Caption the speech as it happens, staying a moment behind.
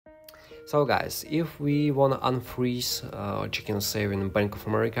So guys, if we wanna unfreeze checking saving Bank of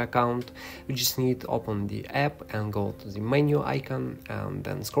America account, we just need to open the app and go to the menu icon and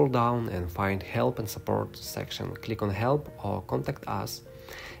then scroll down and find help and support section. Click on help or contact us,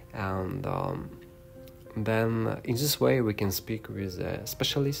 and then in this way we can speak with a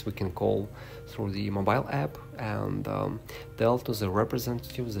specialist. We can call through the mobile app and tell to the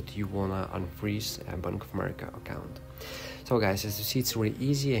representative that you wanna unfreeze a Bank of America account. So guys, as you see, it's really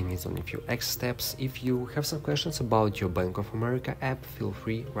easy and it's only a few extra steps. If you have some questions about your Bank of America app, feel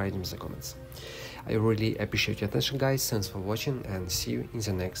free, write them in the comments. I really appreciate your attention guys, thanks for watching and see you in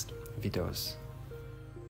the next videos.